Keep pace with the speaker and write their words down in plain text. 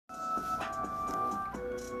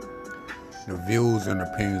The views and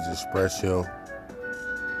opinions expressed here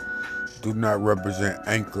do not represent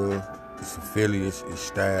Anchor, its affiliates, its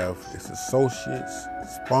staff, its associates,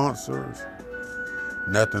 sponsors,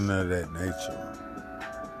 nothing of that nature.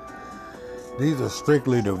 These are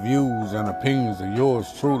strictly the views and opinions of yours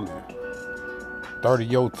truly. 30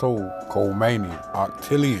 Yoto, Colemanian,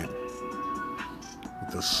 Octillion,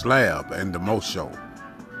 the Slab, and the Mosho.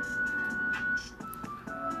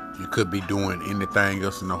 You could be doing anything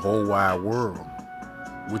else in the whole wide world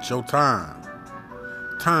with your time.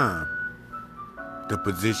 Time, the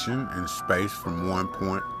position and space from one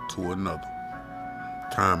point to another.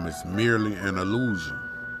 Time is merely an illusion.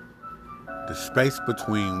 The space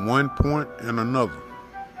between one point and another.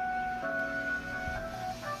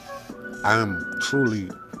 I am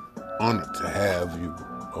truly honored to have you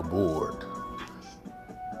aboard.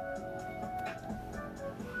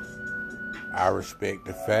 I respect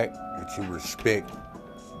the fact that you respect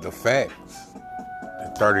the facts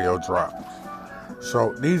that 30 drops.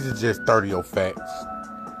 So these are just 30 facts.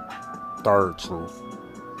 Third truth.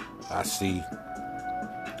 I see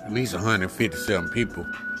at least 157 people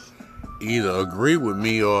either agree with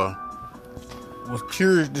me or was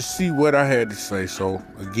curious to see what I had to say. So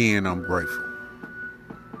again, I'm grateful.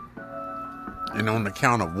 And on the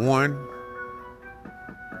count of 1,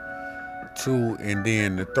 2, and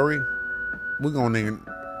then the 3, we're going to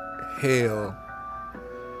inhale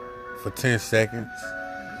for 10 seconds.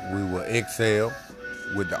 We will exhale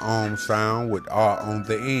with the sound with R on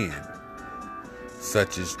the end,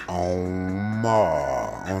 such as Om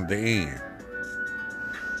on the end.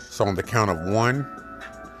 So on the count of 1,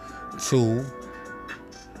 2,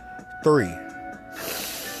 3.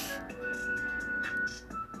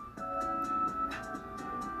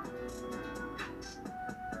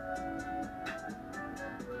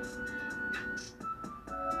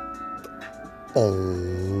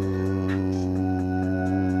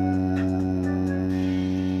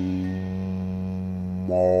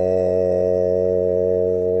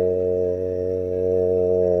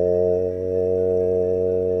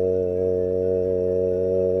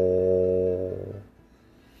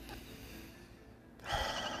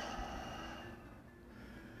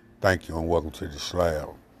 Thank you and welcome to the Slab.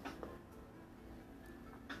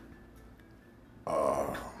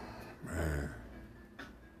 Man.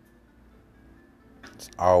 It's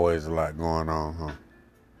always a lot going on, huh?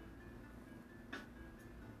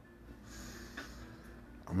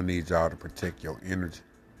 I'm gonna need y'all to protect your energy.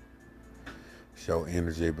 Your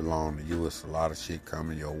energy belong to you. It's a lot of shit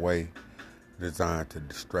coming your way designed to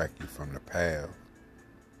distract you from the path.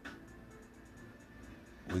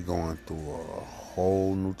 We going through a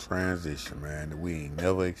whole new transition, man, that we ain't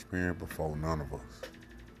never experienced before, none of us.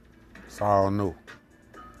 It's all new.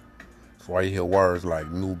 That's why you hear words like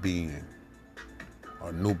Nubian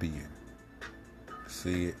or Nubian.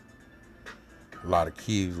 See it? A lot of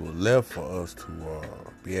keys were left for us to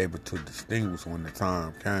be able to distinguish when the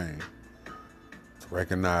time came. To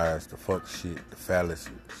recognize the fuck shit, the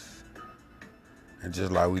fallacies. And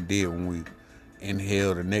just like we did when we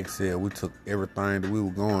inhaled and exhaled, we took everything that we were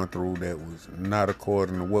going through that was not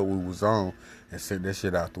according to what we was on and sent that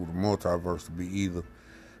shit out through the multiverse to be either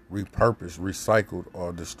repurposed, recycled,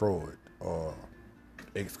 or destroyed, or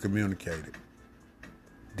excommunicated,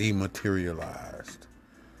 dematerialized,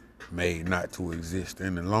 made not to exist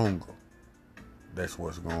any longer. That's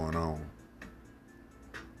what's going on.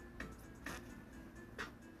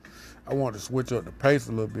 I want to switch up the pace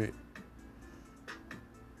a little bit,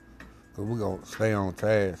 because we're going to stay on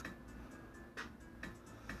task.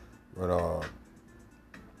 But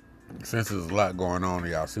since there's a lot going on,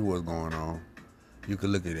 y'all see what's going on. You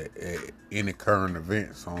can look at any current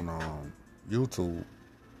events on YouTube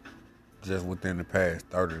just within the past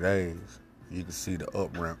 30 days. You can see the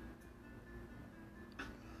up ramp.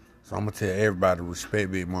 So I'm going to tell everybody to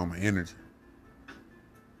respect Big Mama energy.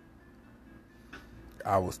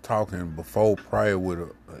 I was talking prior with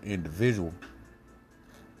an individual.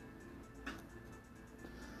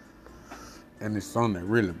 And it's something that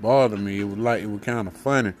really bothered me. It was kind of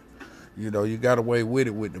funny. You know, you got away with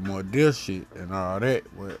it with the more deal shit and all that.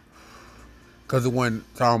 Because it wasn't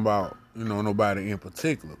talking about, nobody in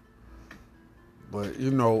particular. But,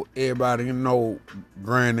 everybody,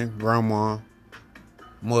 granny, grandma,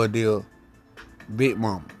 mother, big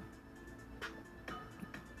mama.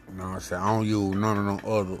 You know what I'm saying? I don't use none of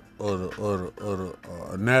them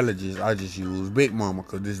other analogies. I just use Big Mama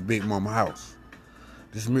because this is Big Mama house.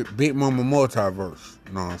 This Big Mama multiverse.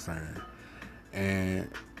 You know what I'm saying? And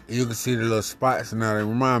you can see the little spots now. They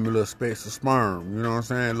remind me of little specks of sperm. You know what I'm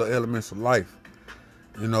saying? Little elements of life.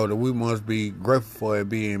 You know, that we must be grateful for it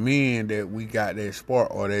being men that we got that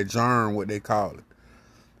spark or that germ, what they call it.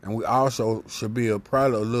 And we also should be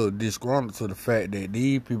probably a little disgruntled to the fact that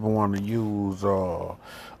these people want to use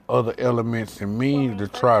other elements and means to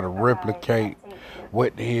try to replicate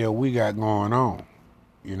what the hell we got going on.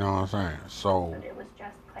 You know what I'm saying? So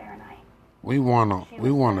we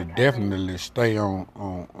wanna definitely stay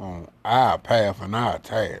on our path and our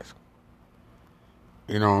task.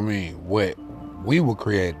 You know what I mean? What we were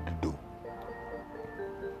created to do.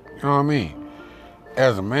 You know what I mean?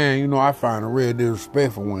 As a man, you know, I find a real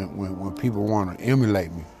disrespectful when people want to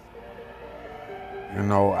emulate me. You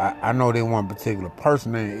know, I know they want a particular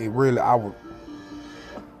person, and it really, I would,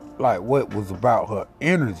 like, what was about her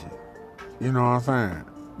energy. You know what I'm saying?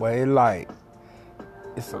 But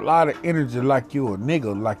it's a lot of energy like you a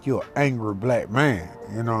nigga, like you an angry black man.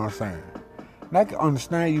 You know what I'm saying? And I can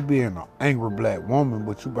understand you being an angry black woman,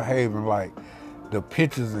 but you behaving like the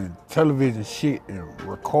pictures and television shit and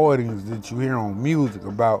recordings that you hear on music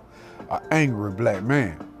about an angry black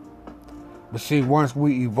man. But see, once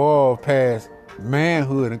we evolve past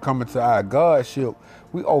manhood and come into our godship,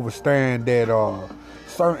 we understand that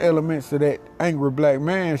certain elements of that angry black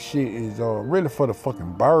man shit is really for the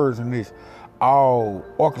fucking birds, and it's all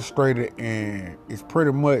orchestrated and it's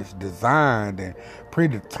pretty much designed and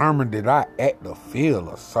predetermined that I act or feel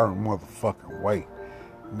a certain motherfucking way.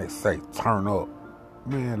 And they say turn up.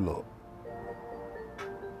 Man, look.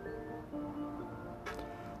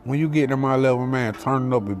 When you get to my level, man,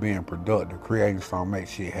 turning up and being productive, creating something, make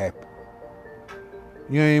shit happen.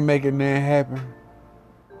 You ain't making that happen.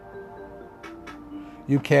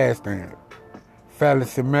 You casting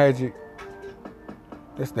fallacy magic.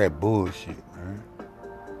 That's that bullshit, man.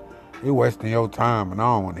 You're wasting your time, and I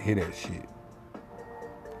don't want to hear that shit.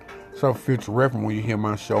 So, future reference, when you hear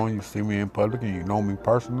my show and you see me in public and you know me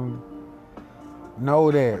personally,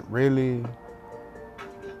 know that really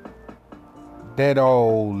that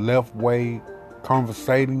old left way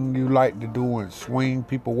conversating you like to do and swing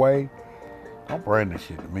people way, don't bring that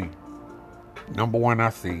shit to me. Number one, I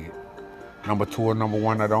see it. Number two or number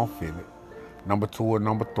one, I don't feel it. Number two or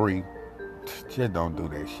number three, just don't do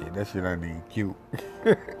that shit. That shit ain't even cute.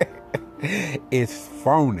 It's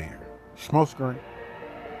phony. Smoke screen.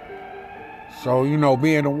 So, you know,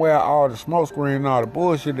 being aware of all the smoke screen and all the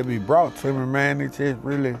bullshit that be brought to me, man, it just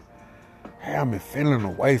really have me feeling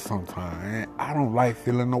away sometimes. And I don't like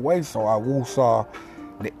feeling away, so I woo-saw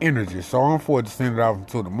the energy. So I'm forced to send it off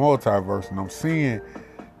into the multiverse, and I'm seeing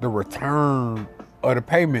the return of the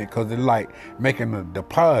payment because it's like making a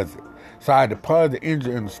deposit. So I deposit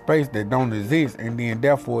energy in a space that don't exist, and then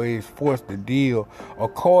therefore it's forced to deal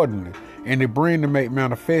accordingly. And it bring to make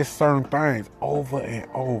manifest certain things over and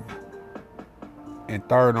over. And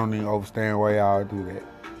third, don't even understand why y'all do that.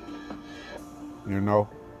 You know?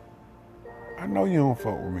 I know you don't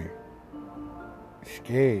fuck with me.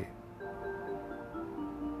 Scared.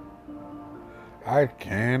 I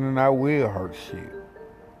can and I will hurt shit.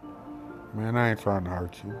 Man, I ain't trying to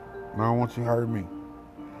hurt you. I don't want you to hurt me.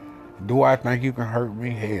 Do I think you can hurt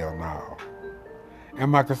me? Hell no.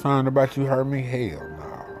 Am I concerned about you hurting me? Hell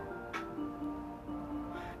no.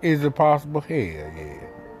 Is it possible? Hell yeah.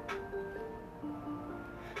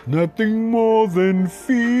 Nothing more than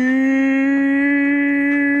feelings.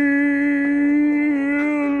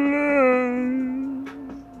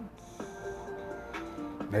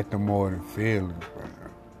 Nothing more than feelings, man.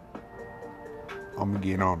 I'm gonna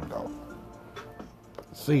get on it though.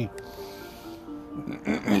 See,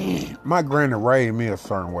 my granny raised me a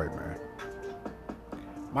certain way, man.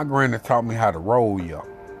 My granny taught me how to roll y'all.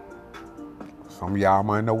 Some of y'all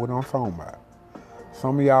might know what I'm talking about.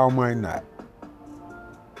 Some of y'all might not.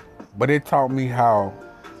 But it taught me how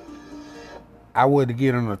I would to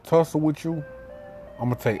get in a tussle with you. I'm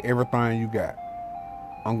going to take everything you got.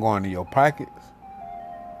 I'm going to your pockets.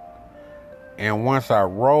 And once I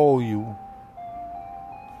roll you,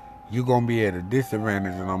 you're going to be at a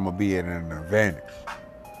disadvantage and I'm going to be at an advantage.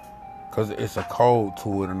 Because it's a code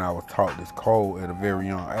to it, and I was taught this code at a very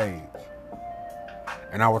young age.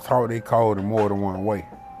 And I was taught this code in more than one way.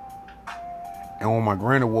 And when my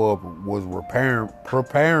granny was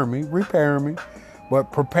preparing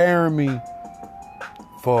me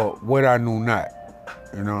for what I knew not.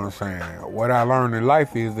 You know what I'm saying? What I learned in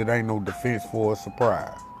life is that ain't no defense for a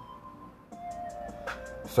surprise.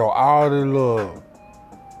 So all the little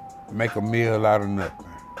make a meal out of nothing.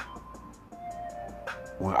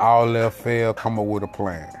 When all else fail, come up with a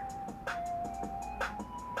plan.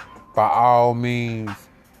 By all means,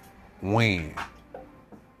 win.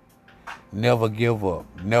 Never give up.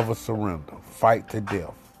 Never surrender. Fight to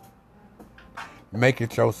death. Make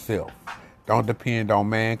it yourself. Don't depend on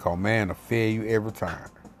man, cause man will fail you every time.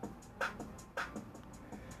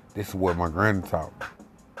 This is what my granny taught me.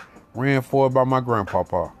 Reinforced by my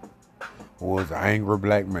grandpapa, who was an angry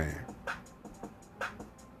black man.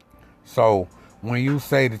 So, when you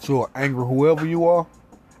say that you're angry whoever you are,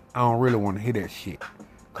 I don't really want to hear that shit.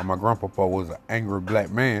 Because my grandpapa was an angry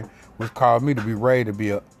black man, which caused me to be raised to be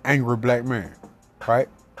an angry black man. Right?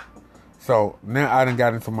 So, now I done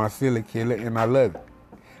got into my silly killer and I love it.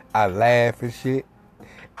 I laugh and shit.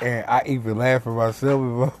 And I even laugh at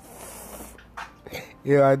myself.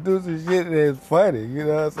 I do some shit that's funny. You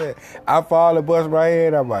know what I'm saying? I fall and bust my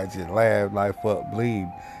head, I might just laugh like fuck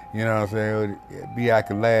bleed. You know what I'm saying? I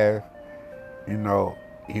can laugh.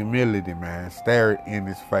 Humility, man. Stare it in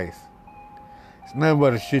his face. It's nothing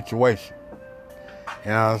but a situation.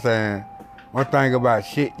 You know what I'm saying? One thing about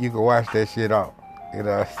shit, you can wash that shit off. You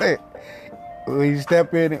know what I'm saying? When you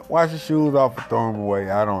step in it, wash your shoes off and throw them away.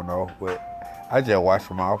 I don't know, but I just wash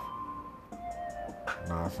them off. You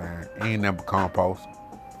know what I'm saying? Ain't never compost.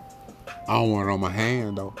 I don't want it on my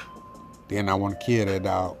hand, though. Then I want to kill that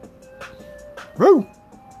dog. Woo!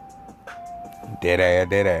 Dead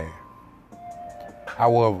ass.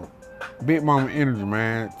 However, Big Mama Energy,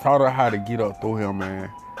 man, taught her how to get up through him, man.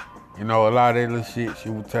 A lot of that little shit she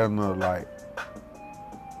was telling her, like,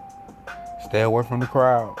 stay away from the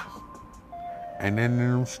crowds. And then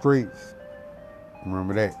in them streets.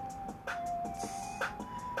 Remember that?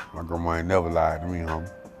 My grandma ain't never lied to me, homie.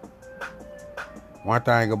 One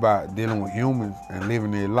thing about dealing with humans and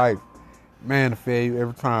living their life, man, to fail you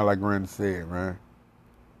every time, like Granny said, man.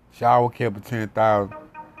 She always kept a 10,000.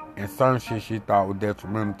 And certain shit she thought was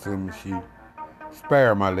detrimental to me, she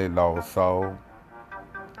spared my little old soul.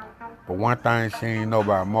 But one thing she ain't know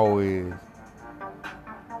about Mo is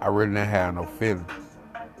I really didn't have no feelings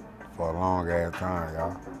for a long ass time,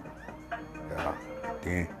 y'all. Yeah.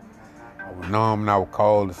 Then I was numb and I was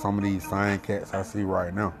cold to some of these same cats I see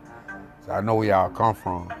right now. So I know where y'all come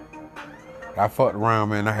from. I fucked around,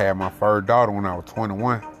 man. I had my first daughter when I was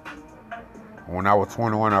 21. When I was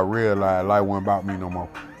 21, I realized life wasn't about me no more.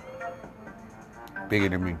 Bigger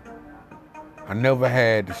than me. I never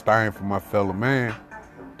had disdain for my fellow man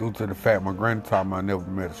due to the fact my granny taught me I never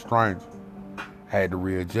met a stranger. I had to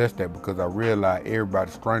readjust that because I realized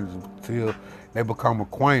everybody's strangers until they become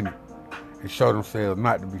acquainted and show themselves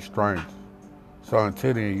not to be strangers. So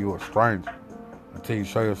until then, you're a stranger. Until you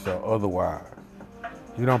show yourself otherwise.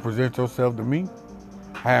 You don't present yourself to me,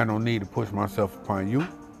 I have no need to push myself upon you.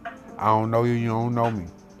 I don't know you, you don't know me.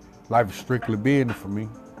 Life is strictly business for me.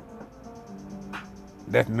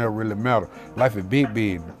 That never really matter. Life is big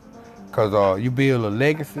business. Because you build a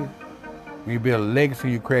legacy. When you build a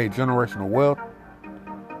legacy, you create generational wealth.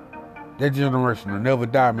 That generation will never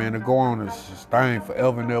die, man. It'll go on and sustain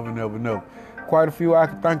forever and ever and ever and ever. Quite a few I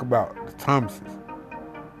can think about. The Thomases.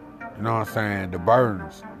 You know what I'm saying? The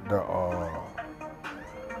Burdens.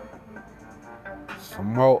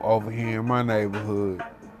 Some more over here in my neighborhood.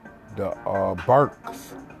 The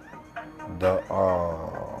Burks. The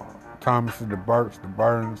Thomases, the Burks, the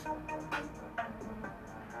Burns.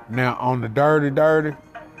 Now on the dirty,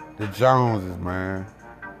 the Joneses, man.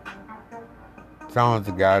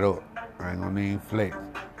 Joneses got up. I ain't gonna even flex.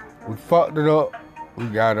 We fucked it up. We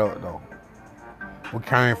got up though. We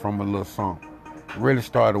came from a little something. It really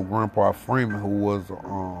started with Grandpa Freeman, who was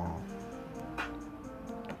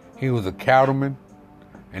he was a cattleman,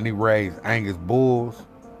 and he raised Angus bulls,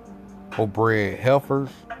 who bred heifers,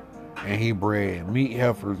 and he bred meat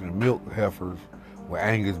heifers and milk heifers with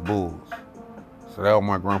Angus bulls. So that's what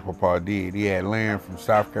my grandpapa did. He had land from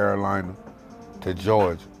South Carolina to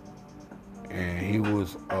Georgia. And he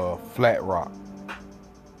was Flat Rock.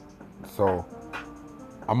 So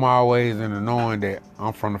I'm always in the knowing that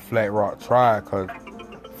I'm from the Flat Rock tribe because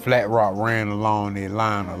Flat Rock ran along their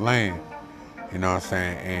line of land. You know what I'm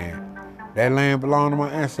saying? And that land belonged to my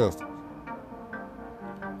ancestors.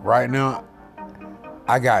 Right now,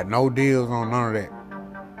 I got no deals on none of that.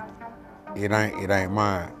 It ain't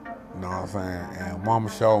mine. You know what I'm saying? And Mama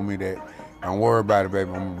showed me that. Don't worry about it,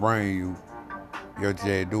 baby. I'm gonna bring you your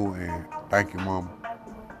J-Do, and thank you, Mama.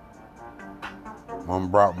 Mama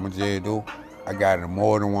brought my J-Do. I got it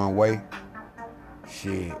more than one way.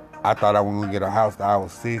 Shit, I thought I was gonna get a house that I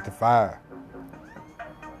was 65.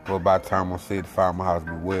 But by the time I'm 65, my house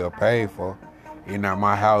be well paid for. It's not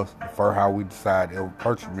my house. The first house we decided to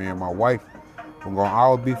purchase, me and my wife, we're gonna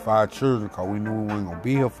always be for our children because we knew we weren't gonna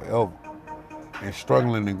be here forever. And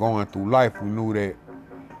struggling and going through life, we knew that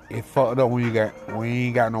it fucked up when you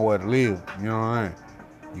ain't got nowhere to live. You know what I mean?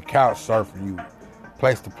 You couch surfing, you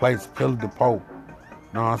place to place, pillar to pole.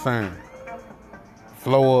 You know what I'm saying?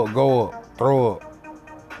 Flow up, go up, throw up.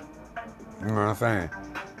 You know what I'm saying?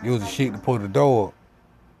 Use the shit to pull the door up.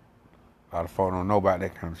 A lot of folks don't know about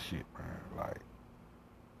that kind of shit, man. Like,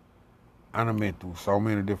 I done been through so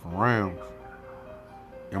many different realms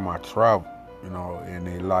in my travel, you know, and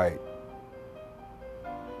they like,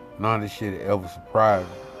 none of this shit ever surprised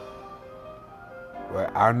me.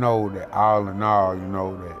 But I know that all in all, you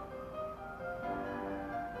know, that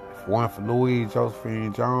if it wasn't for Louise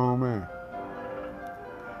Josephine Jones, man,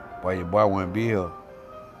 boy, your boy wouldn't be here.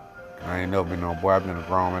 I ain't never been no boy. I been a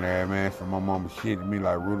grown ass man. So my mama shitted me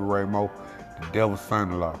like Rudy Ray Moore, the devil's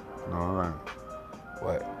son-in-law. You know what I'm saying?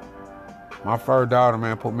 But my first daughter,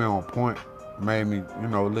 man, put me on point. Made me, you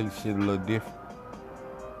know, look at shit a little different.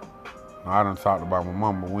 Now, I done talked about my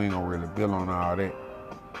mama, but we ain't gonna really build on all that.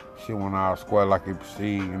 Shit went all square like it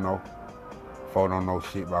proceed, you know. Folk don't know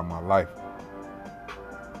shit about my life.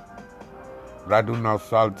 But I do know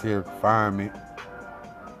solitary confinement.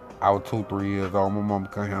 I was 2-3 years old. My mama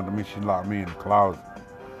couldn't handle me. She locked me in the closet.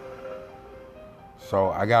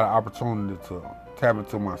 So I got an opportunity to tap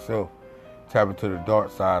into myself, tap into the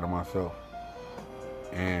dark side of myself.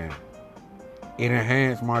 And it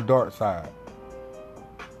enhanced my dark side.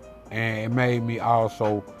 And it made me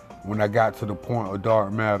also, when I got to the point of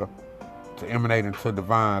dark matter, to emanate into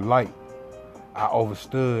divine light, I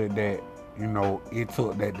understood that, you know, it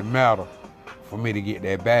took that the matter for me to get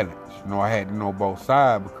that balance. You know, I had to know both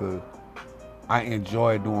sides because I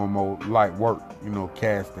enjoy doing more light work, you know,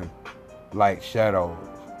 casting light shadows,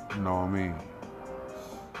 you know what I mean?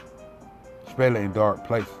 Especially in dark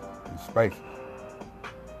places and spaces.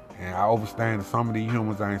 And I understand that some of these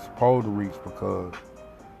humans I ain't supposed to reach because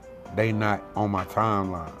they not on my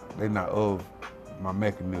timeline. They not of my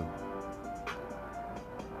mechanism.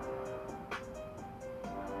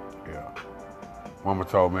 Yeah. Mama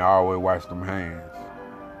told me I always wash them hands.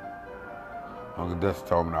 Uncle Dusty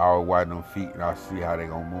told me to always wash them feet and I'll see how they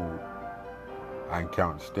gonna move. I can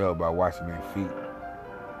count the step by watching their feet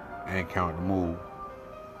and count the move.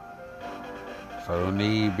 So your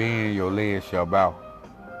need being, your legs shall bow.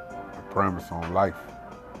 The premise on life.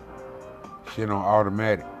 Shit on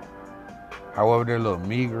automatic. However, that little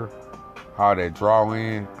meager, all that draw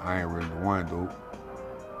in, I ain't really the one, dude.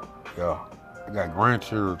 Yeah, I got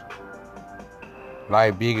grandchildren.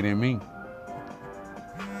 Life bigger than me.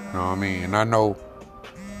 You know what I mean? And I know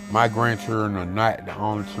my grandchildren are not the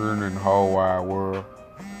only children in the whole wide world.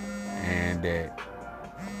 And that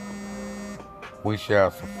we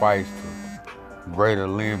shall suffice to greater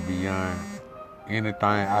length beyond anything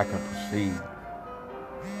I can perceive.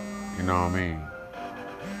 You know what I mean?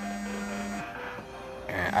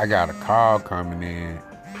 And I got a call coming in.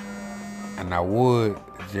 And I would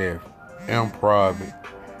just improv it,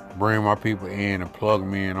 bring my people in and plug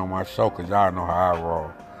me in on my show, because y'all know how I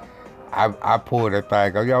roll. I pull that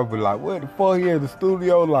thing up. Y'all be like, what the fuck here in the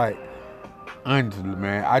studio? Like, honestly,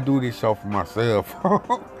 man, I do this show for my cell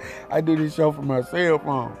phone. I do this show for my cell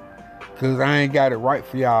phone. Because I ain't got it right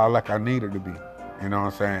for y'all like I need it to be. You know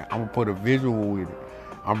what I'm saying? I'm going to put a visual with it.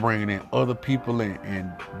 I'm bringing in other people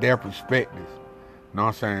and their perspectives. You know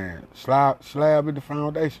what I'm saying? Slab is the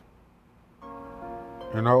foundation.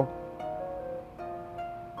 You know?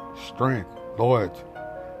 Strength, loyalty,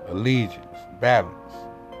 allegiance, balance.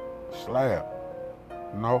 Slab.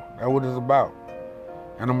 You know, that's what it's about.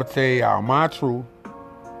 And I'm going to tell y'all my truth.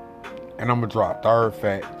 And I'm going to drop third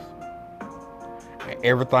facts. And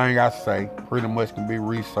everything I say pretty much can be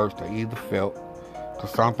researched or either felt.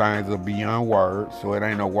 Because some things are beyond words, so it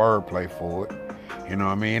ain't no wordplay for it. You know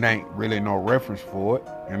what I mean? It ain't really no reference for it.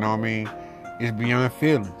 You know what I mean? It's beyond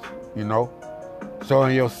feelings, you know? So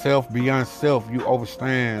in yourself, beyond self, you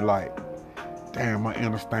understand like, damn, I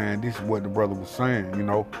understand this is what the brother was saying, you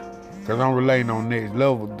know? Because I'm relating on next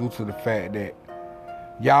level due to the fact that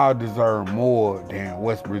y'all deserve more than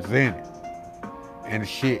what's presented. And the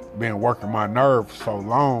shit been working my nerve for so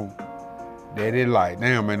long that it like,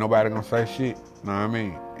 damn, ain't nobody gonna say shit. You know what I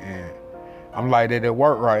mean? And I'm like that at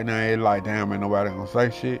work right now. It like, damn, ain't nobody gonna say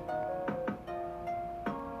shit.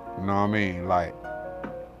 You know what I mean? Like,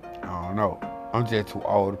 I don't know. I'm just too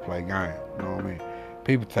old to play games. You know what I mean?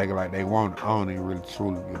 People take it like they want it. I don't even really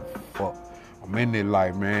truly give a fuck. I'm in their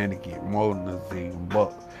life, man, to get more than a zillion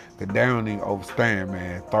bucks. Cause they don't even understand,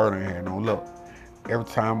 man. Third ain't had no luck. Every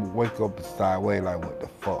time I wake up, it's sideways like, what the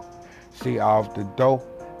fuck? See, off the door,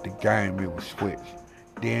 the game, it was switched.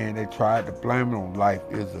 Then they tried to blame it on life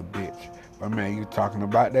is a bitch. But man, you talking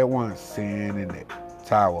about that one sin and that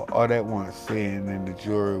tower. Or that one sitting in the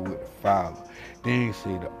jury with the father. Then you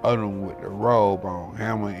see the other one with the robe on,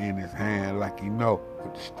 hammer in his hand like he know,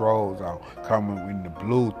 with the strolls on, coming in the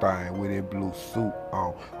blue thing with that blue suit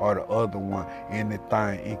on, or the other one in the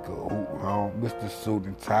thing in cahoot on, Mr. Suit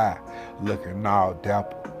and Tie, looking all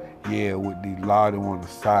dapper. Yeah, with the lottie on the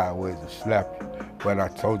sideways and slap you. But I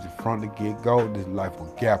told you from the get-go, this life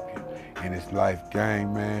will gap you. And this life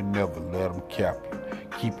game, man, never let them cap you.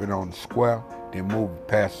 Keep it on the square, then move it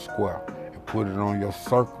past the square, and put it on your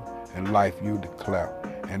circle. And life you declare.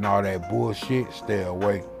 And all that bullshit, stay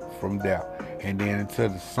away from there. And then into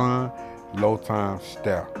the sun, low time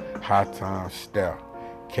stare, high time stare.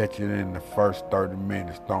 Catch it in the first 30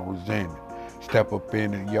 minutes, don't resent it. Step up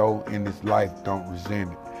in it, yo, in this life, don't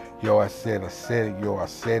resent it. Yo, I said it, yo, I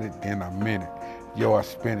said it, then I meant it. Yo, I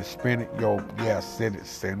spin it, yo, yeah, I said it,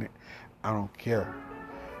 send it. I don't care.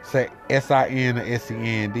 Say S-I-N or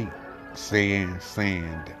S-E-N-D.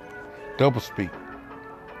 Send. Double speak.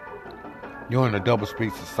 You're in a double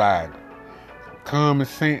speak society. Common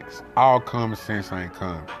sense, all common sense ain't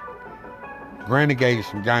common. Granny gave you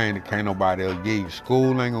some game that can't nobody else give you.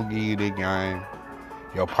 School ain't gonna give you that game.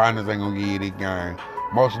 Your partners ain't gonna give you that game.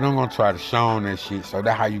 Most of them gonna try to show on that shit, so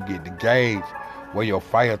that's how you get the gauge where your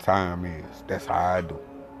fire time is. That's how I do.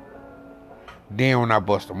 Then when I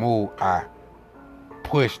bust a move, I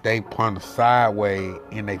push they punter sideways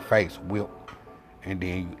in their face, whip. And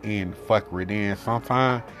then you end the fuckery. Then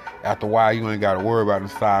sometimes, after a while, you ain't got to worry about the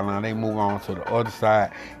sideline. They move on to the other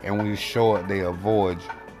side, and when you show it, they avoid you.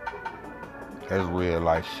 That's real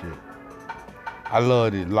life shit. I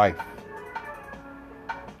love this life.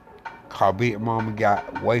 Cause Big Mama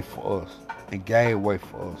got way for us and gave way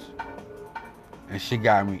for us. And she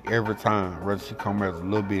got me every time, whether she come as a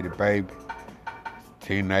little bitty baby,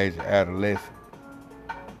 teenager, adolescent,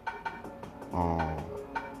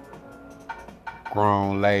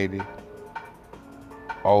 grown lady,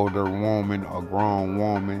 older woman or grown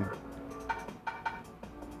woman,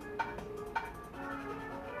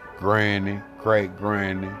 granny, great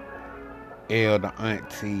granny, elder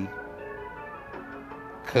auntie,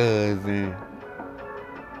 cousin,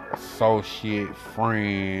 associate,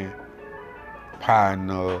 friend,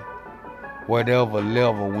 partner, whatever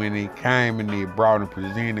level. When it came and they brought and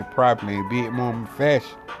presented properly in Big Mama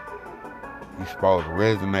fashion, you supposed to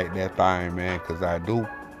resonate that thing, man, because I do.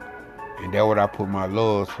 And that's what I put my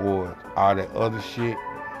love towards. All that other shit,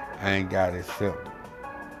 I ain't got it accepted.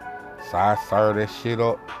 So I serve that shit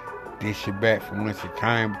up, dish it back from whence it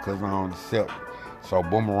came because I don't accept it. So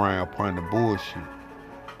boomerang upon the bullshit.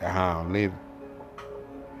 That's how I'm living.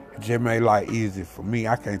 It just made life easy for me.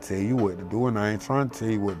 I can't tell you what to do, and I ain't trying to tell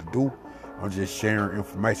you what to do. I'm just sharing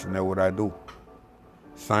information. That's what I do.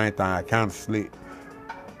 Same thing, I kind of slick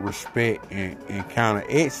respect and kind of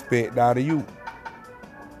expect out of you.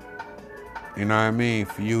 You know what I mean?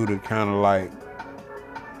 For you to kind of like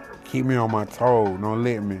keep me on my toes. Don't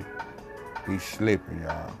let me be slipping,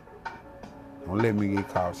 y'all. Don't let me get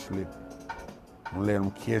caught slipping. Don't let them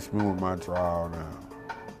kiss me with my draw down.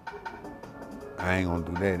 I ain't gonna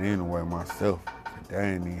do that anyway myself. That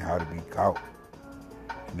ain't even how to be caught.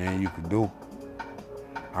 And then you can do.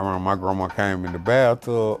 I remember my grandma came in the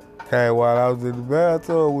bathtub. Came while I was in the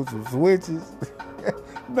bathtub with some switches.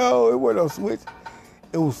 No, it wasn't no switches.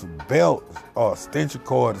 It was some belts or extension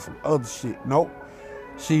cord or some other shit. Nope.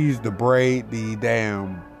 She used to braid the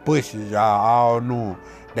damn bushes, y'all all know them.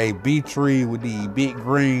 They bee tree with the big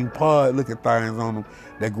green pod looking things on them.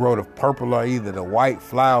 They grow the purple or either the white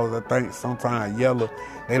flowers, I think, sometimes yellow.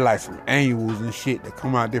 They like some annuals and shit that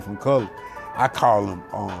come out different colors. I call them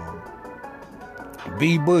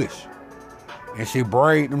bee bush. And she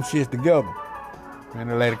braid them shits together. And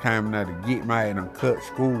the lady came in there to get me and cut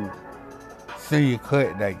school. Senior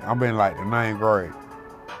cut day. I'm in like the 9th grade.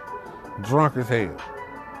 Drunk as hell.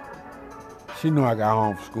 She knew I got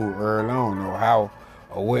home from school early. I don't know how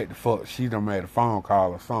or what the fuck. She done made a phone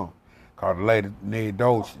call or something. Called the lady next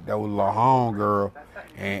door. That was a little home girl.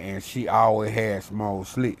 And she always had some old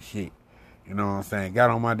slick shit. You know what I'm saying?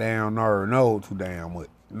 Got on my damn nerve. No too damn much.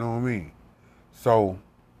 You know what I mean? So,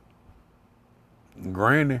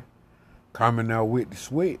 Granny coming out with the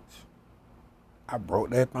switch. I broke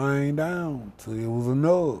that thing down till it was a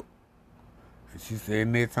nub. And she said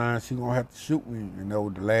next time she gonna have to shoot me. And that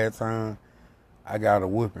was the last time I got a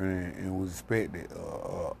whipping and was expected,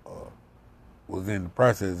 was in the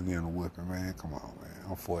process of getting a whipping, man. Come on, man.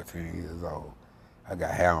 I'm 14 years old. I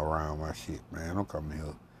got hair around my shit, man. Don't come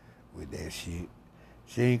here with that shit.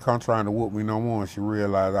 She ain't come trying to whoop me no more. She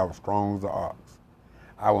realized I was strong as an ox.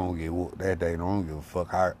 I won't get whooped that day. I don't give a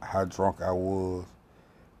fuck how drunk I was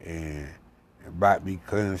and about me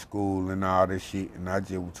cutting school and all this shit, and I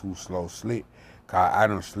just was too slow slick. Cause I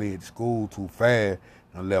done slid to school too fast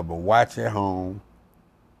and left a watch at home.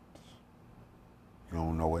 You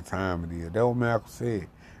don't know what time it is. That's what Malcolm said.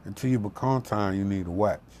 Until you become time, you need a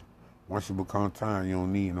watch. Once you become time, you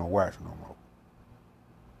don't need no watch no more.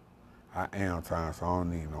 I am time, so I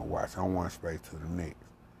don't need no watch. I'm one space to the next.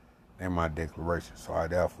 That's my declaration. So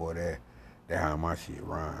therefore that how my shit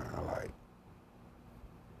run. I like,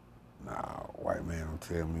 nah, white man don't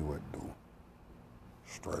tell me what to do.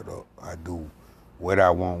 Straight up. I do what I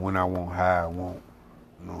want, when I want, how I want.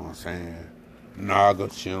 You know what I'm saying? Naga,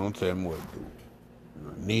 she don't tell me what to do.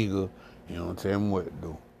 Nigga, you don't tell me what to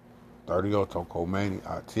do. 30 Otoko Mani,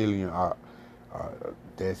 Artillion,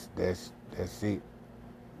 that's it.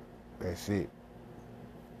 That's it.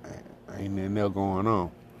 Ain't nothing else going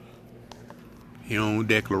on. He don't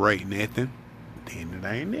declarate nothing, then it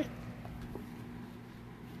ain't it.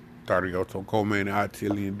 30 Otoko Mani,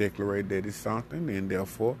 Artillion declarate that it's something, and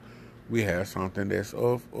therefore we have something that's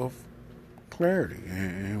of clarity,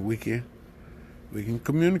 and we can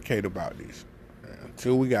communicate about this.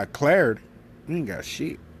 Until we got clarity, we ain't got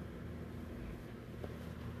shit.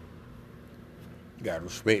 You gotta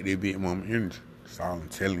respect that big mama energy. That's all I'm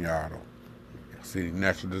telling y'all though. Y'all see the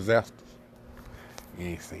natural disasters. You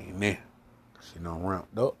ain't seen that. She done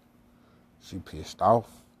ramped up. She pissed off.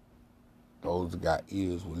 Those that got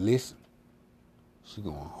ears will listen. She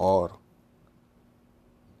going harder.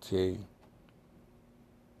 I tell you.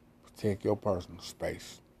 Protect your personal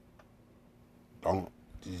space. Don't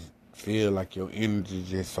just feel like your energy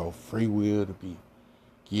just so free will to be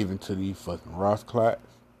given to these fucking Ross clocks.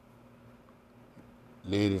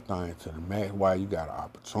 Live this thing to the max while you got an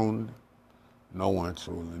opportunity. No one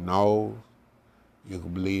truly knows. You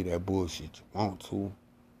can believe that bullshit you want to.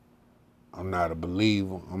 I'm not a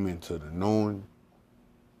believer. I'm into the knowing.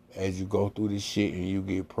 As you go through this shit and you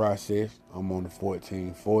get processed, I'm on the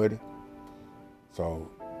 1440. So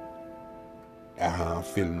that's how I'm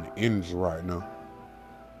feeling the energy right now.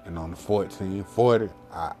 And on the 1440,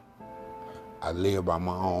 I live by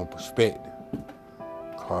my own perspective.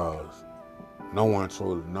 Cause no one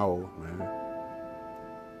truly knows, man.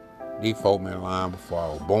 These folk been lying before I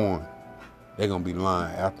was born. They gonna be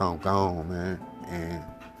lying after I'm gone, man. And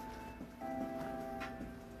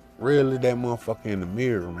really that motherfucker in the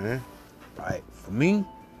mirror, man. Like, for me,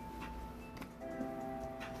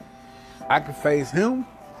 I can face him.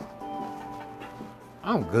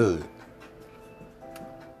 I'm good.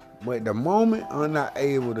 But the moment I'm not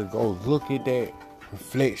able to go look at that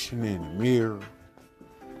reflection in the mirror,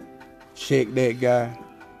 check that guy,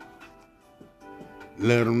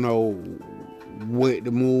 let him know what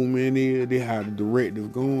the movement is, how the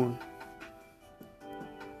directive going,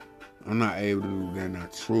 I'm not able to do that, and I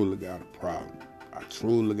truly got a problem. I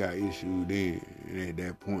truly got issues then, and at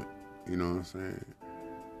that point, you know what I'm saying?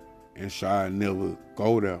 And so I never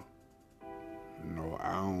go there. You know,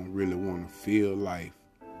 I don't really want to feel life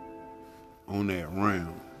on that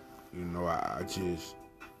round. You know, I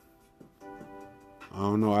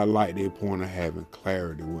don't know, I like that point of having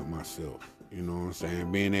clarity with myself. You know what I'm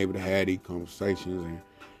saying? Being able to have these conversations and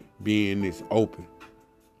being this open.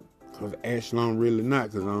 Because actually I'm really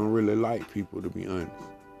not, because I don't really like people, to be honest.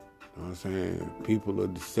 You know what I'm saying? People are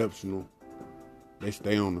deceptional. They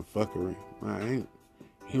stay on the fuckery. I ain't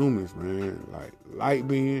humans, man. Like, light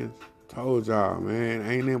beings, told y'all, man,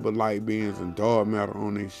 ain't nothing but light beings and dark matter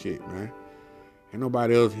on this shit, man. Ain't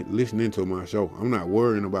nobody else listening to my show. I'm not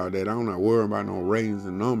worrying about that. I'm not worrying about no ratings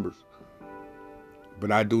and numbers.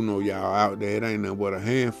 But I do know y'all out there, it ain't nothing but a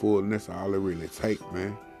handful, and that's all it really takes,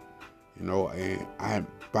 man. You know, and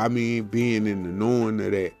by me being in the knowing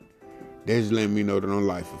of that, that's letting me know that I'm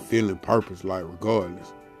like fulfilling purpose, like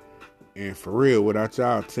regardless. And for real, without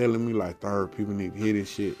y'all telling me like third people need to hear this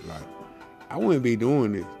shit, like I wouldn't be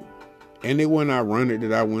doing this. And it wasn't ironic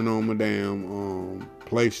that I went on my damn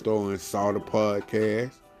Play Store and saw the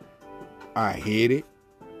podcast. I hit it.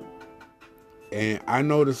 And I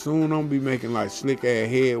know that soon I'm gonna be making like slick ass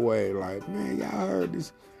headway. Like, man, y'all heard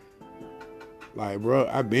this? Like, bro,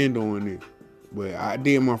 I been doing this. But I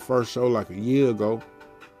did my first show like a year ago.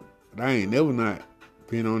 But I ain't never not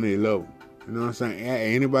been on that level. You know what I'm saying?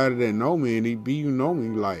 Anybody that know me and you know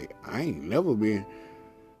me, like, I ain't never been.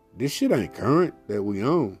 This shit ain't current that we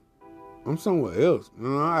on. I'm somewhere else. You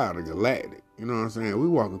know, I'm out of galactic. You know what I'm saying? We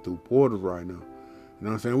walking through portals right now. You know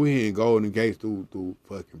what I'm saying? We hitting Golden Gates through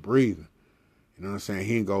fucking breathing. You know what I'm saying?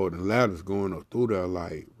 Hitting Golden Ladders going up through there,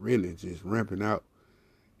 like, really just ramping out.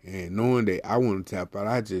 And knowing that I want to tap out,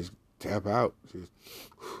 I just tap out, just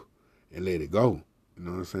and let it go. You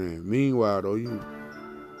know what I'm saying? Meanwhile, though, you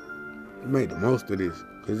make the most of this.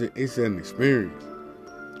 Because it's an experience.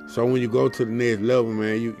 So when you go to the next level,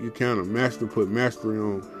 man, you kind of put mastery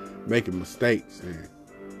on making mistakes and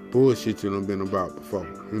bullshit you done been about before.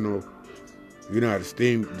 You know how to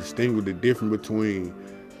distinguish the difference between,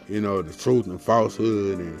 the truth and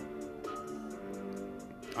falsehood and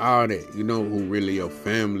all that. You know who really your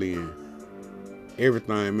family and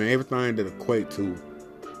everything, man. Everything that equate to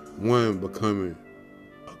one becoming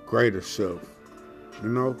a greater self.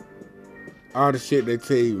 All the shit they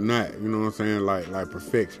tell you not, you know what I'm saying, like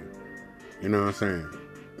perfection. You know what I'm saying?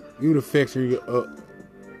 You the fiction,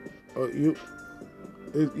 you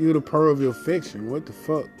the pearl of your fiction. What the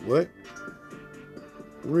fuck? What?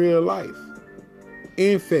 Real life.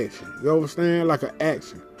 Infection. You understand? Like an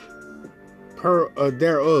action.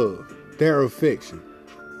 Thereof fiction.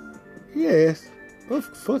 Yes.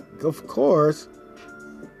 Of course.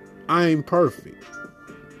 I ain't perfect.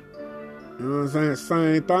 You know what I'm saying?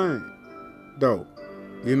 Same thing. Though.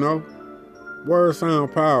 Word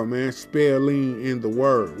sound power, man. Spell lean in the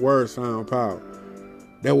word. Word sound power.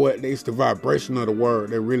 It's the vibration of the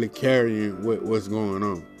word that really carrying what's going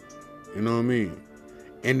on. You know what I mean?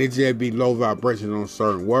 And it just be low vibrations on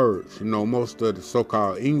certain words. Most of the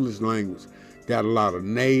so-called English language got a lot of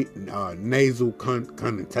nasal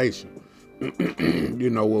connotation.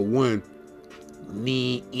 With one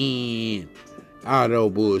in all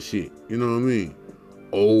that bullshit. You know what I mean?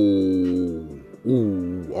 Oh,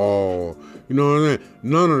 ooh, oh. You know what I'm saying?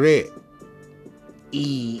 None of that.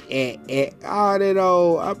 All that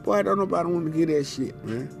old. Boy, don't nobody want to get that shit,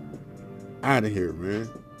 man. Out of here, man.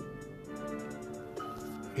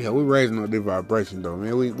 Yeah, we raising up this vibration though,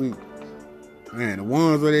 man. Man, the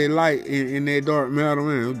ones where they light in that dark matter,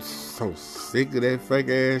 man, I'm so sick of that fake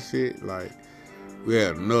ass shit. Like, we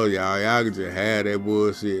had to know y'all could just have that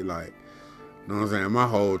bullshit. Like, you know what I'm saying? My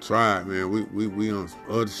whole tribe, man, we on some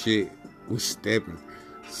other shit. We stepping.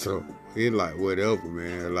 So it's like whatever,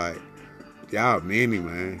 man. Like, y'all many,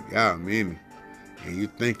 man. Y'all many. And you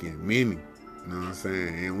thinking many. You know what I'm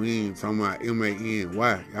saying? And we ain't talking about Many.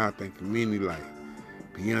 Y'all thinking many like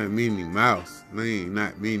beyond Minnie Mouse. They ain't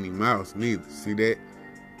not Minnie Mouse neither. See that?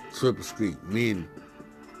 Triple Street, mini.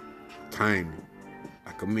 Tiny.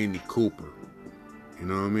 Like a Mini Cooper. You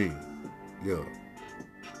know what I mean? Yo.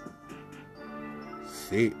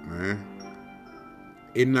 Sick, man.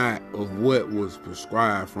 It not of what was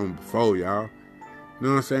prescribed from before, y'all. You know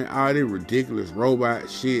what I'm saying? All this ridiculous robot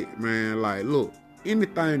shit, man. Like, look,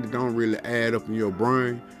 anything that don't really add up in your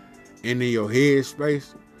brain and in your head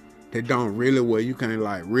space, that don't really, where you can't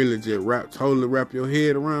like really just totally wrap your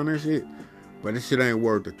head around that shit. But that shit ain't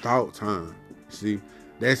worth the thought time. See,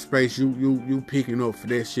 that space you picking up for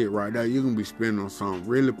that shit right there, you can be spending on something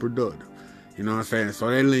really productive. You know what I'm saying? So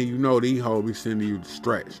they letting you know these hoes be sending you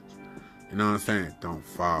distractions. You know what I'm saying? Don't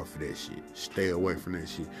fall for that shit. Stay away from that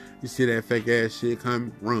shit. You see that fake ass shit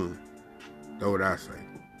coming? Run. That's what I say.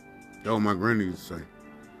 That's what my granny used to say.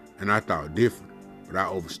 And I thought different. But I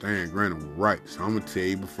overstand granny was right. So I'm going to tell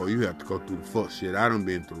you before you have to go through the fuck shit I done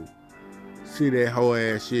been through. See that whole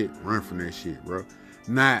ass shit? Run from that shit, bro.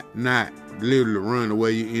 Not literally run the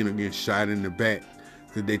way you in or get shot in the back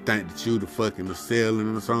because they think that you the fucking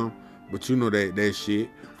assailant or something. But you know that shit.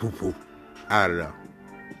 Poof, out of there.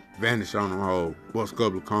 Vanish on them whole. Bust a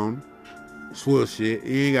couple of corners. Swill shit.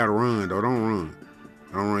 You ain't gotta run though. Don't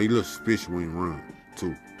run. You look suspicious when you run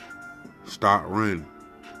too. Start running.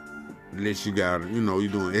 Unless you gotta, you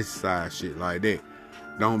doing exercise shit like that.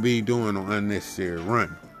 Don't be doing no unnecessary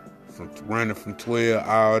running. Running from 12,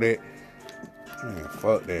 all that. Man,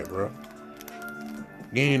 fuck that, bro.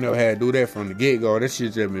 You ain't never had to do that from the get-go. That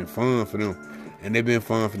shit just been fun for them. And they been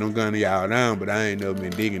fun for them gunning y'all down, but I ain't never been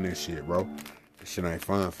digging that shit, bro. That shit ain't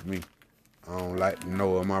fun for me. I don't like to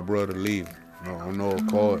know of my brother leaving. I don't know a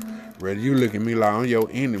card. Whether you look at me like I'm your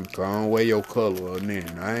enemy because I don't wear your color or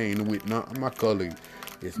nothing. I ain't with my color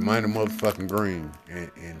is money motherfucking green.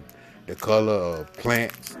 And the color of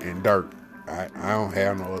plants and dirt. I don't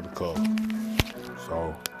have no other color.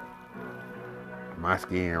 So, my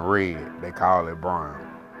skin red. They call it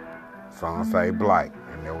brown. Some say black.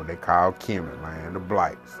 And that's what they call Kemet, man, the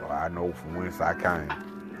black. So I know from whence I came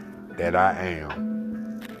that I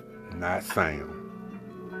am not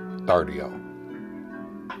Sam 30-0.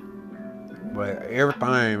 But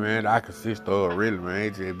everything, man, I consist of really, man,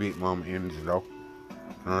 it's just big mama energy, though.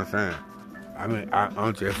 You know what I'm saying? I mean,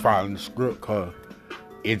 I'm just following the script because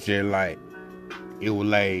it's just like it was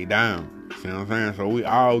laid down. See what I'm saying? So we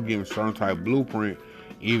all getting some type of blueprint,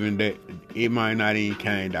 even that it might not even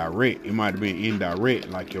came direct. It might have been indirect,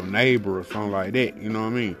 like your neighbor or something like that. You know what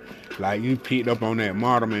I mean? Like you picked up on that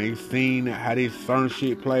model, man. You seen how this certain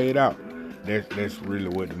shit played out. That's really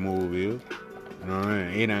what the move is. You know what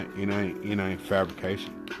I mean? It ain't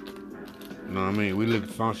fabrication. You know what I mean? We look at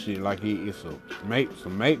some shit like it's some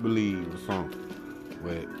make believe or something.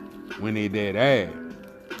 But when they dead ass,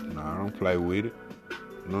 I don't play with it.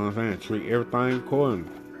 You know what I'm saying? Treat everything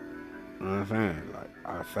accordingly. You know what I'm saying? Like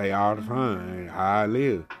I say all the time, how I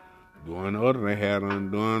live. Doing the other they had on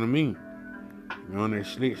doing to me. You on that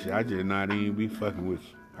slick shit, I just not even be fucking with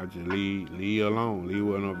you. I just leave you alone, leave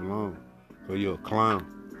one of alone. So you're a clown.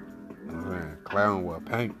 You know what I'm saying? Clown with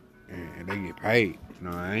paint. And they get paid.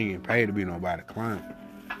 I ain't getting paid to be nobody clown.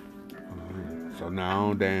 So now I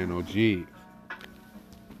don't dance no jigs.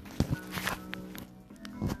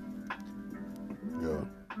 Yeah.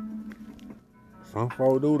 Some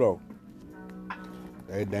folk do though.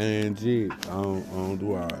 They dance jigs. I don't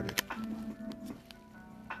do all that.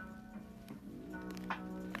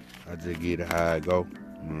 I just get it how it go.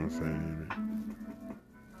 You know what I'm saying?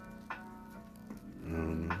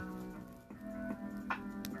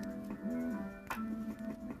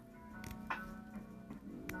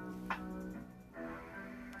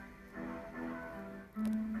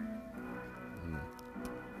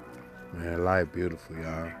 Man, life beautiful,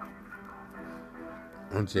 y'all.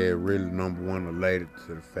 I'm just really number one related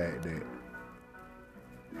to the fact that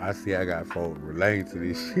I see I got folks relating to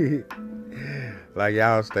this shit. Like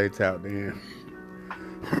y'all stay tapped in.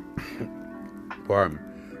 Pardon me.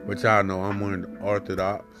 But y'all know I'm one of the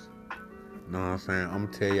orthodox. You know what I'm saying? I'm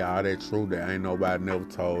gonna tell y'all that truth that ain't nobody never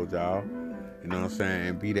told y'all. You know what I'm saying?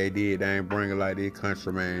 And be they did, they ain't bring it like this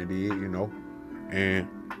countryman did, you know. And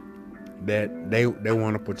that they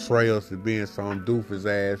want to portray us as being some doofus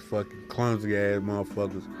ass, fucking clumsy ass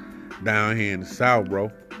motherfuckers down here in the South,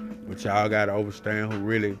 bro. But y'all gotta understand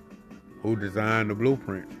who designed the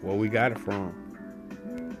blueprint, where we got it from.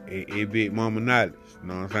 It Big Mama knowledge, you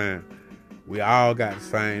know what I'm saying? We all got the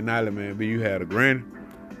same knowledge, man. But you had a granny,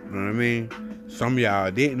 you know what I mean? Some of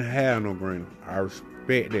y'all didn't have no granny. I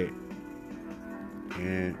respect that.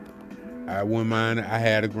 And I wouldn't mind it. I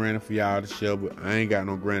had a granny for y'all to share, but I ain't got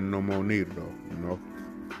no granny no more neither, though, you know?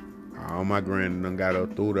 All my granny done got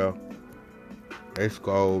up through there. They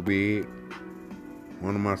scored big.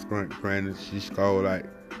 One of my grannies, she scored like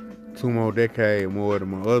 2 more decades more than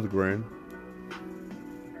my other granny.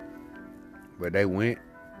 But they went,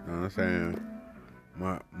 you know what I'm saying?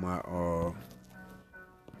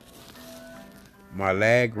 My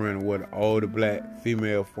last granny was an older black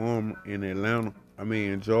female farmer in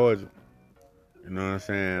in Georgia. You know what I'm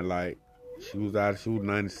saying? Like, she was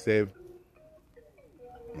 97.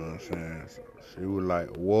 You know what I'm saying? So she was like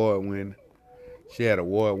award winning. She had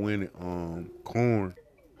award winning corn.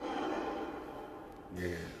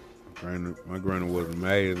 Yeah. My granny was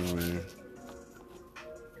amazing, man.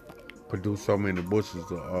 Produced so many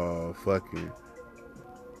bushels of fucking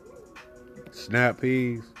snap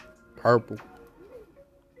peas, purple.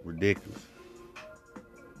 Ridiculous.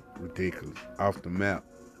 Off the map.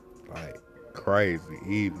 Like, crazy,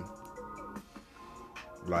 even.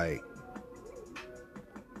 Like,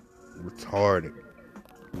 retarded.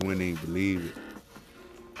 You wouldn't even believe it.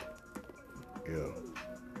 Yeah.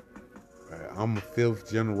 I'm a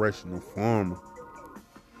 5th generational farmer.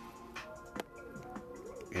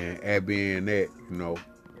 And at being that, you know,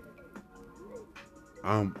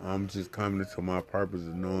 I'm just coming into my purpose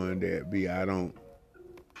of knowing that I don't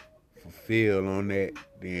fulfill on that,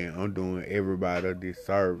 then I'm doing everybody a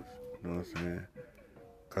disservice. You know what I'm saying?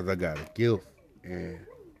 Cause I got a gift and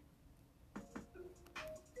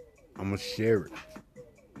I'ma share it.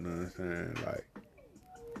 You know what I'm saying? Like,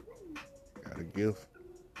 got a gift.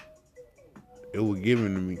 It was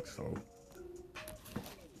given to me, so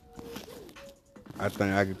I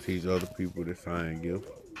think I can teach other people the same gift.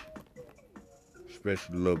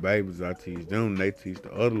 Especially the little babies, I teach them, they teach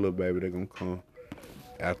the other little baby, they gonna come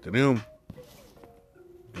after them.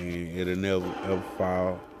 And it'll never ever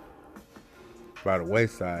fall by the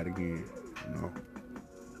wayside again, you know.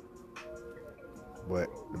 But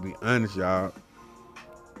to be honest, y'all,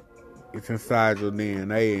 it's inside your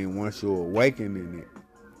DNA, and once you're awakened in it,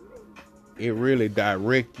 it really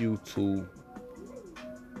direct you to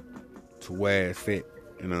where it's at.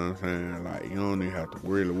 You know what I'm saying? Like, you don't even have to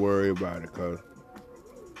really worry about it, cause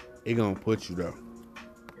it gonna put you there.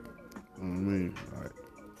 You know what I mean? Like,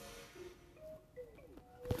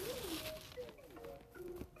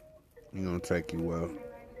 it gonna take you well.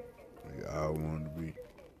 Like I want to be.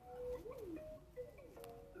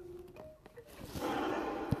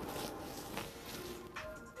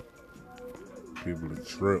 People to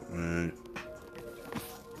trip, man.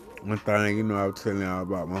 One thing, I was telling y'all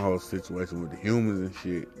about my whole situation with the humans and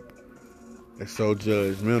shit. They're so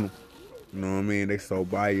judgmental. You know what I mean? They so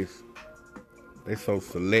biased. They so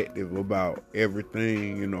selective about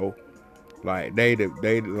everything, you know. Like they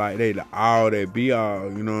the all that be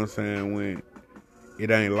all, you know what I'm saying? When it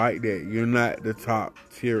ain't like that. You're not the top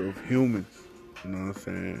tier of humans. You know what I'm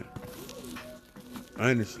saying?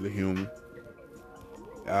 Honestly, human.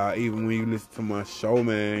 Even when you listen to my show,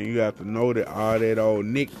 man, you have to know that all that old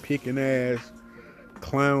nitpicking ass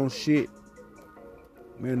clown shit.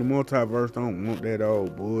 Man, the multiverse don't want that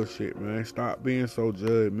old bullshit, man. Stop being so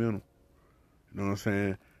judgmental. You know what I'm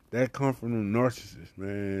saying? That come from them narcissists,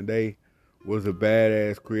 man. They was a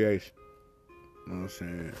badass creation. You know what I'm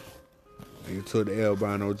saying? And you took the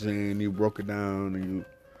albino gene, you broke it down, and you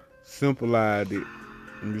simplified it,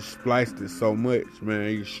 and you spliced it so much,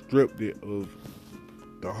 man. You stripped it of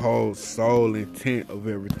the whole soul intent of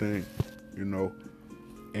everything, you know.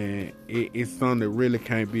 And it's something that really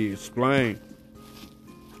can't be explained,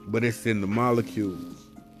 but it's in the molecules.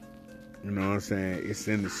 You know what I'm saying? It's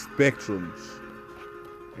in the spectrums.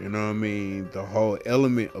 You know what I mean? The whole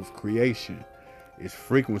element of creation is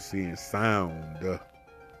frequency and sound.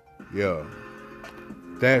 Yeah.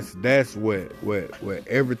 That's what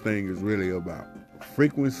everything is really about.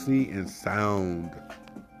 Frequency and sound.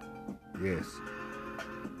 Yes.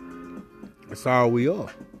 That's all we are.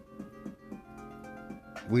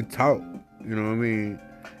 We talk. You know what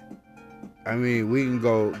I mean? We can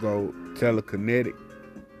go telekinetic.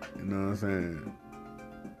 You know what I'm saying?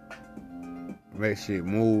 Make shit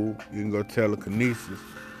move. You can go telekinesis.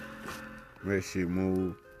 Make shit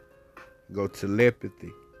move. Go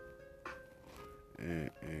telepathy. And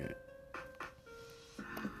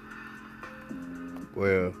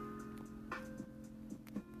well,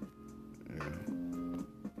 yeah.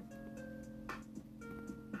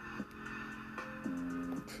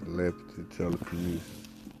 Telepathy, telekinesis.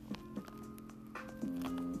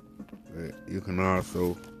 But you can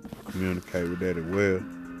also communicate with that as well.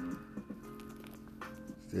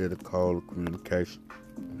 Still the call of communication.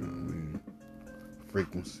 You know what I mean?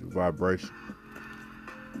 Frequency, vibration.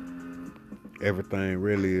 Everything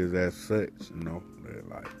really is as such, you know.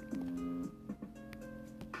 Like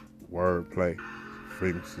wordplay,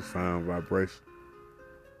 frequency, sound, vibration.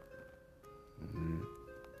 Mm-hmm.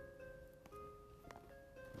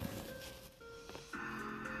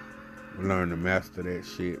 We learn to master that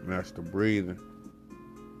shit, master breathing.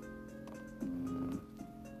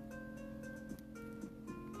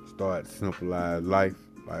 Start to simplify life.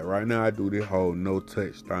 Like right now, I do this whole no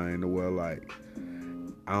touch thing, where like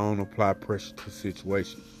I don't apply pressure to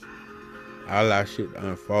situations. I allow shit to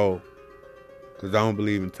unfold, cause I don't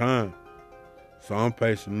believe in time. So I'm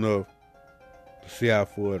patient enough to see how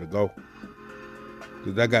far it'll go.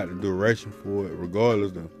 Cause I got the duration for it,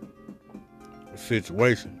 regardless of the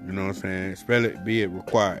situation. You know what I'm saying? Especially be it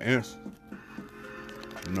require answers.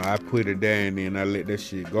 You know, I put it there and then I let that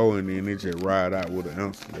shit go and then it just ride out with an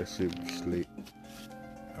answer. That shit be slick.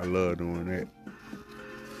 I love doing that.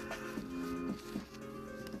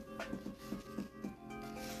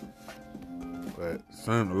 But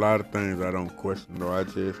a lot of things I don't question though.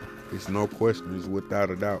 It's no question, it's without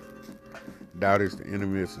a doubt. Doubt is the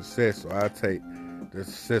enemy of success. So I take the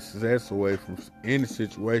success away from any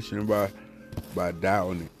situation by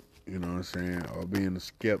doubting it. You know what I'm saying? Or being a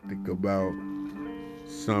skeptic about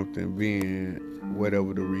something being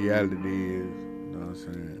whatever the reality is. You know what I'm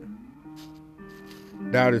saying?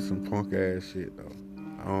 Doubt is some punk ass shit though.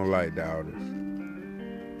 I don't like doubters.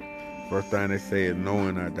 First thing they say is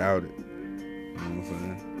knowing I doubt it. You know what I'm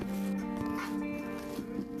saying?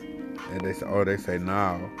 And they say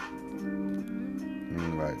nah. I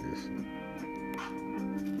don't like this shit.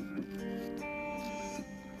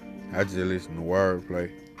 I just listen to wordplay.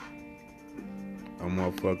 A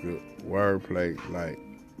motherfucker wordplay like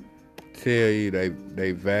tell you they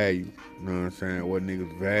value. You know what I'm saying? What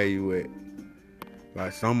niggas value it.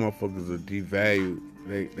 Like some motherfuckers are devalued.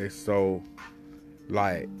 They so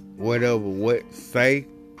like whatever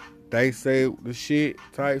they say the shit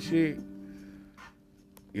type shit.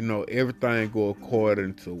 You know, everything go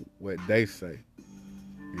according to what they say.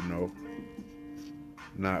 You know,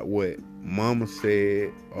 not what mama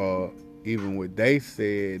said or even what they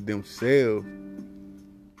said themselves.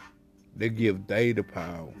 They give they the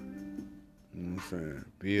power. You know what I'm saying?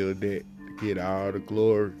 Build that to get all the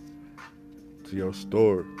glory to your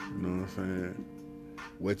story. You know what I'm saying?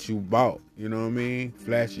 What you bought. You know what I mean?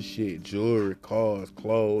 Flashy shit, jewelry, cars,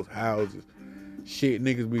 clothes, houses. Shit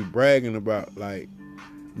niggas be bragging about. Like,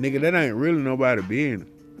 nigga, that ain't really nobody business.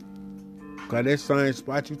 Cause that same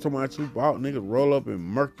spot you talking about you bought, niggas roll up and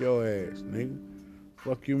murk your ass, nigga.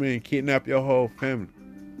 Fuck you mean, kidnap your whole family.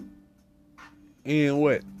 And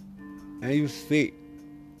what? And you sick.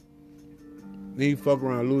 Then you fuck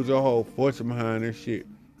around, lose your whole fortune behind this shit.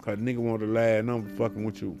 Cause nigga want the last number fucking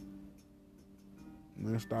with you.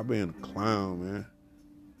 Man, stop being a clown, man.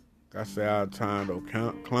 Like I say all the time though,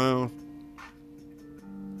 clowns,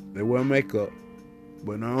 they wear makeup.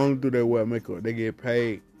 But not only do they wear makeup, they get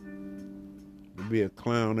paid to be a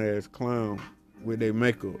clown-ass clown with their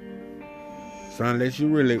makeup. So unless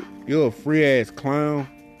you're a free-ass clown,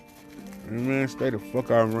 man, stay the fuck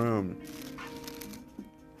out around me.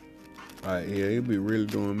 Like, yeah, you be really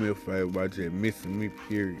doing me a favor by just missing me,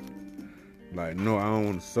 period. Like, no, I don't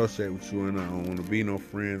want to associate with you and I don't want to be no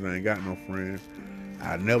friends. I ain't got no friends.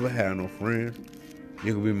 I never had no friends.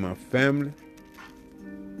 You could be my family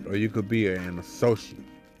or you could be an associate.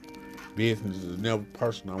 Business is never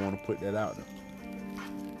personal. I want to put that out there.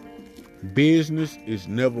 Business is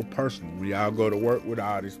never personal. We all go to work with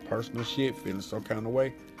all this personal shit, feeling some kind of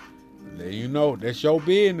way. Let you know, that's your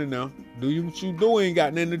business now. Do you what you do ain't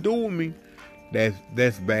got nothing to do with me.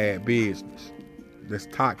 That's bad business. That's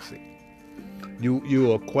toxic.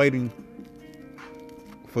 You're equating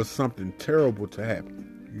for something terrible to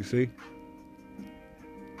happen. You see?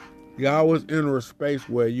 You always enter a space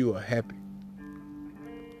where you are happy.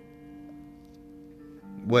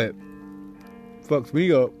 What fucks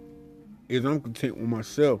me up is I'm content with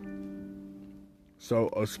myself. So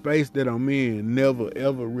a space that I'm in never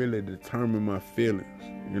ever really determine my feelings.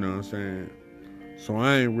 You know what I'm saying? So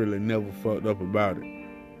I ain't really never fucked up about it.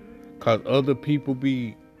 Cause other people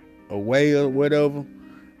be away or whatever.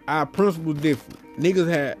 Our principles different. Niggas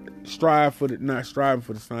not striving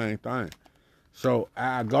for the same thing. So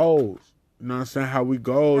our goals, you know what I'm saying? How we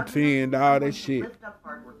goal tend all that shit.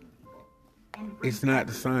 It's not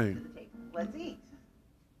the same. Let's eat.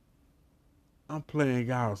 I'm playing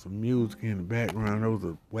y'all some music in the background. That was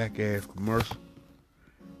a whack-ass commercial.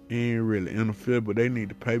 Ain't really interfere, but they need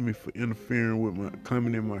to pay me for interfering with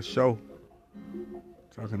coming in my show.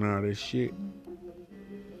 Talking all that shit.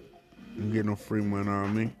 And get no free money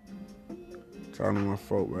on me. Talking to my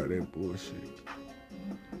folk about that bullshit.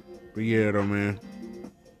 But yeah, though, man.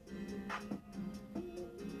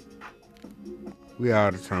 We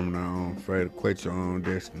all determine our own fate. Equate your own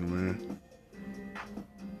destiny, man.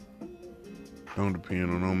 Don't depend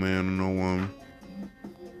on no man or no woman.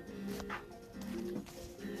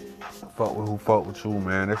 Fuck with who fuck with you,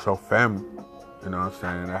 man. That's your family. You know what I'm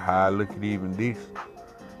saying? That's how I look at even this.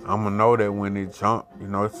 I'ma know that when they jump, you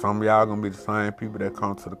know, some of y'all gonna be the same people that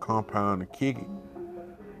come to the compound and kick it.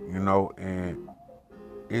 You know, and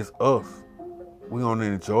it's us. We gonna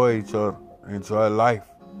enjoy each other, enjoy life,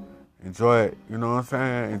 enjoy it, you know what I'm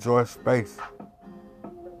saying? Enjoy space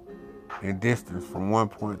and distance from one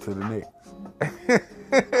point to the next.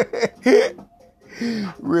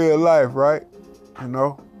 Real life, right? You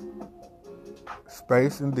know?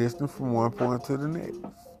 Space and distance from one point to the next.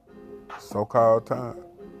 So-called time.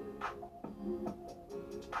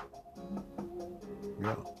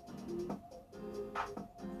 Yeah.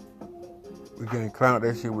 We can't count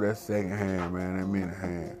that shit with that second hand, man. That minute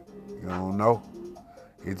hand. You don't know.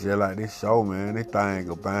 It's just like this show, man. This thing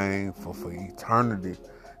a bang for eternity.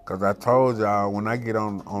 Cause I told y'all when I get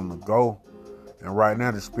on the go, and right now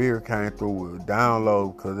the spirit came through with a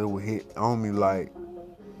download because it would hit on me like,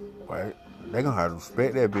 wait, they gonna have to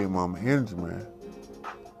respect that big mama energy, man.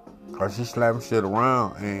 Cause she slapping shit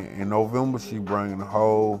around, and in November she bringing the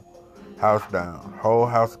whole house down. Whole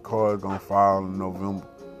house of cards gonna fall in November.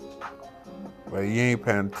 But you ain't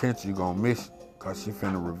paying attention, you gonna miss it, cause she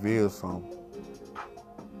finna reveal something.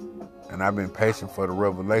 And I've been patient for the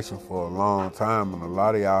revelation for a long time, and a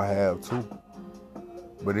lot of y'all have too.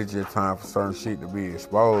 But it's just time for certain shit to be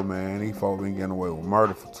exposed, man. These folks been getting away with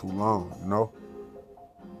murder for too long, you know?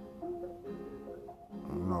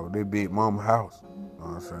 You know, they Big Mama house, you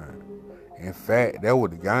know what I'm saying? In fact, that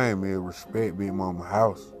what the game is, respect Big Mama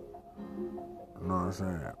house. You know what I'm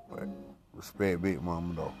saying? But respect Big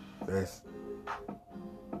Mama though. That's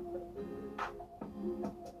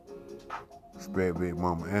respect Big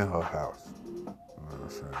Mama and her house. You know what I'm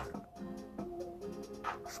saying?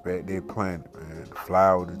 Respect their planet, man. The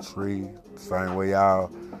flower, the tree. The same way y'all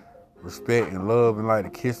respect and love and like to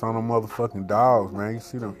kiss on them motherfucking dogs, man. You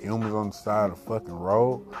see them humans on the side of the fucking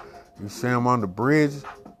road? You see them on the bridges?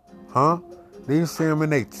 Huh? Do you see them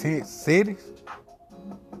in their tent cities?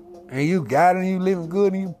 And you got it and you living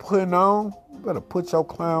good and you putting on? You better put your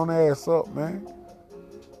clown ass up, man.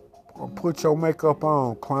 Or put your makeup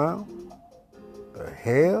on, clown. The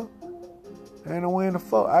hell? Ain't no way in the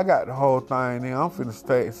fuck. I got the whole thing there. I'm finna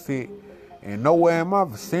stay sit. And nowhere in my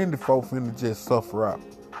vicinity folk finna just suffer out.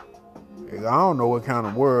 I don't know what kind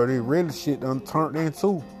of world it really shit done turned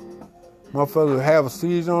into. Motherfucker have a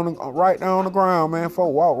seizure right down on the ground, man.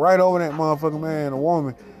 Folk walk right over that motherfucker, man. A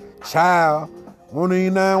woman, child, won't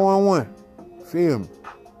need 911. Feel me?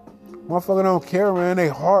 Motherfucker don't care, man. They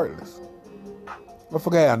heartless.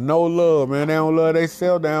 Motherfucker have no love, man. They don't love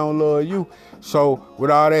themselves. They don't love you. So with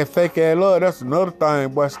all that fake ass love, that's another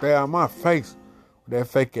thing, boy. Stay out my face. With that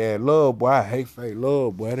fake ass love, boy. I hate fake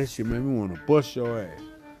love, boy. That shit make me want to bust your ass.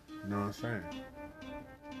 You know what I'm saying?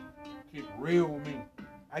 Keep real with me.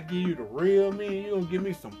 I give you the real me, and you gonna give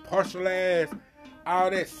me some partial ass, all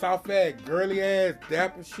that soft ass, girly ass,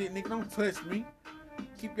 dapper shit, nigga. Don't touch me.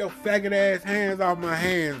 Keep your faggot ass hands off my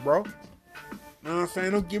hands, bro. Know what I'm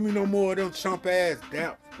saying? Don't give me no more of them chump ass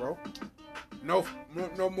daps, bro. No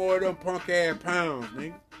more of them punk ass pounds,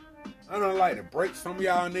 nigga. I don't like to break some of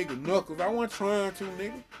y'all niggas knuckles. I wasn't trying to,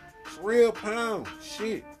 nigga. It's real pounds.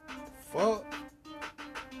 Shit. Fuck.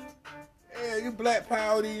 Yeah, you black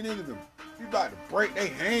power these niggas. You about to break their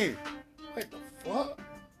hands. What the fuck?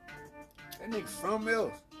 That nigga something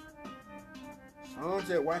else. So I'm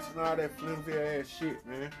just watching all that flimsy ass shit,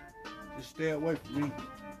 man. Just stay away from me.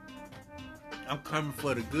 I'm coming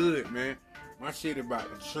for the good, man. My shit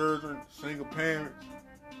about the children, single parents.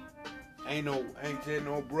 Ain't just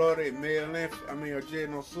no brother, male and or just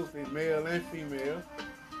no sister, male and female.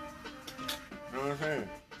 You know what I'm saying?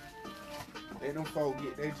 They them folk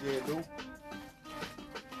get they just do.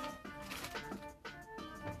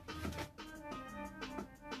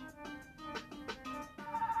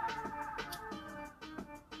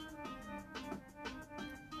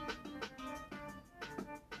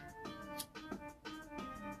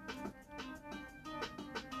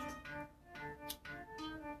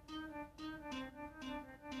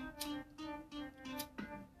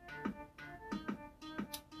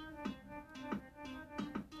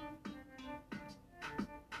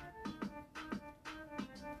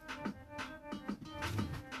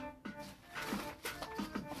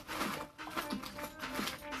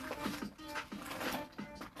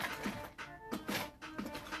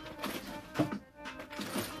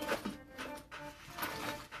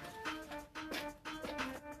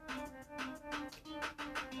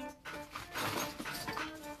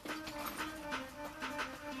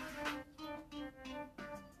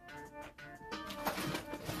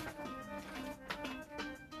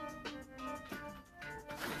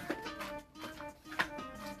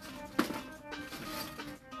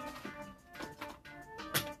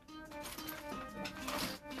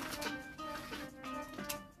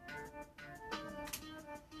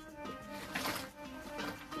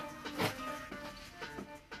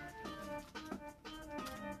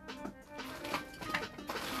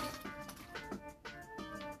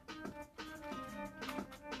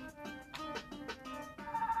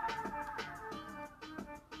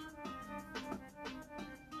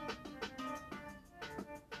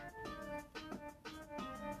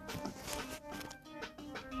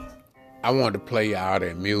 I wanted to play y'all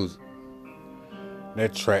that music.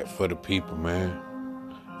 That track for the people, man.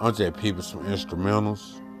 I'm just people some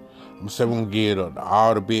instrumentals. I'm saying we're gonna give it to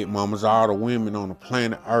all the big mamas, all the women on the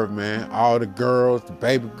planet Earth, man. All the girls, the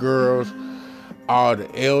baby girls, all the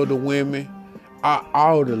elder women,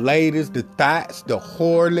 all the ladies, the thots, the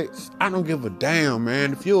harlots. I don't give a damn,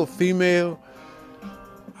 man. If you're a female,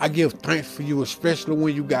 I give thanks for you, especially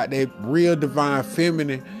when you got that real divine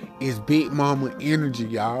feminine. It's big mama energy,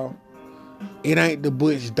 y'all. It ain't the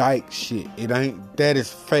Butch Dyke shit. That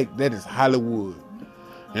is fake. That is Hollywood.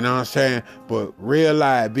 You know what I'm saying? But real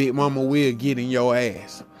life, Big Mama will get in your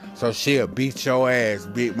ass. So she'll beat your ass,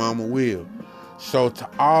 Big Mama will. So to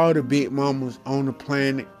all the big mamas on the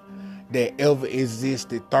planet that ever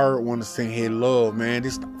existed, third one to send his love, man.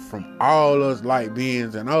 This from all us light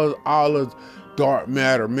beings and all us dark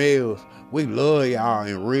matter males. We love y'all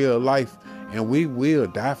in real life, and we will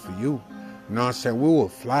die for you. You know what I'm saying? We will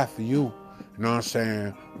fly for you. You know what I'm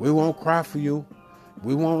saying? We won't cry for you.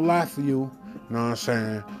 We won't lie for you. You know what I'm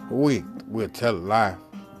saying? We'll tell a lie.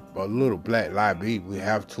 But a little black lie be, we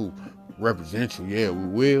have to represent you. Yeah, we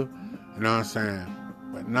will. You know what I'm saying?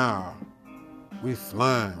 But nah, we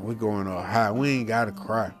flying. We going up high. We ain't got to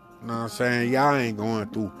cry. You know what I'm saying? Y'all ain't going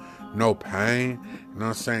through no pain. You know what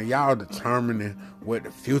I'm saying? Y'all determining what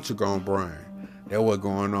the future gonna bring. That's what's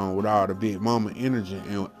going on with all the big mama energy.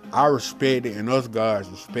 And I respect it, and us guys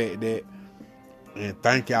respect that. And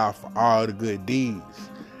thank y'all for all the good deeds.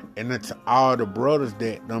 And then to all the brothers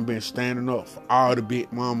that done been standing up for all the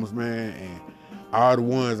big mamas, man, and all the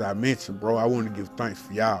ones I mentioned, bro, I want to give thanks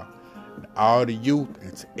for y'all. All the youth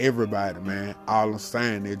and to everybody, man. All I'm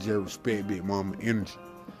saying is just respect big mama energy.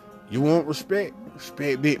 You want respect?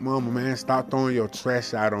 Respect big mama, man. Stop throwing your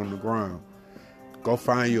trash out on the ground. Go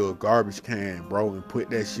find you a garbage can, bro, and put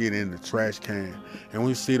that shit in the trash can. And when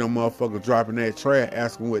you see them motherfuckers dropping that trash,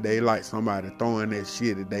 ask them what they like. Somebody throwing that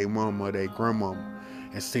shit at their mama or their grandmama,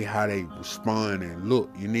 and see how they respond and look.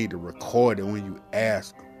 You need to record it when you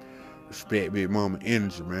ask them. Respect Big Mama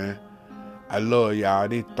energy, man. I love y'all.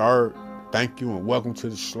 This third, thank you and welcome to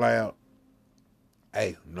the slab.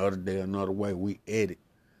 Hey, another day, another way. We edit.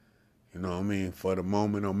 You know what I mean? For the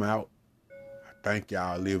moment I'm out, I thank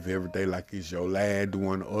y'all. Live every day like it's your last. Do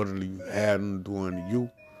unto others you had them, do unto you. You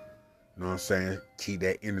know what I'm saying? Keep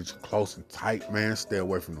that energy close and tight, man. Stay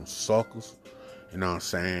away from them suckers. You know what I'm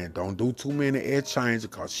saying? Don't do too many air changes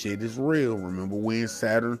because shit is real. Remember we in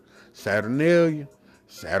Saturnalia.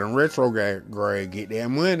 Saturn retrograde. Get that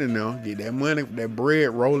money now. Get that money, that bread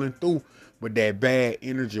rolling through. But that bad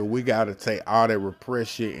energy, we got to take all that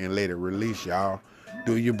repressed shit and let it release, y'all.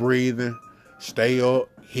 Do your breathing. Stay up.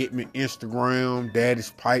 Hit me Instagram. Daddy's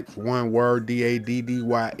Pipes. One word. DADDYSPIPES.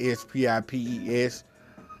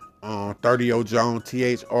 30O Jones,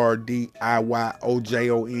 THRDIYOJONEZ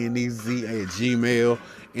at Gmail.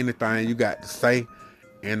 Anything you got to say.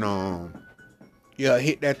 And yeah,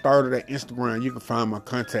 hit that third of that Instagram. You can find my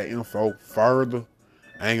contact info further.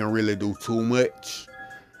 I ain't gonna really do too much.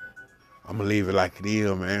 I'm gonna leave it like it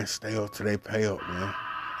is, man. Stay up till they pay up, man.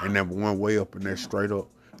 Ain't never one way up and that straight up.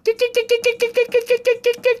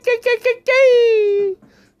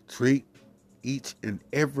 Treat each and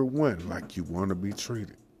every one like you want to be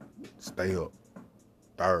treated. Stay up.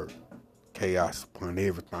 Third, chaos upon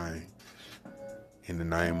everything. In the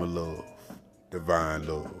name of love. Divine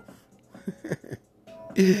love.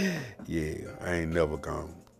 Yeah, I ain't never gone.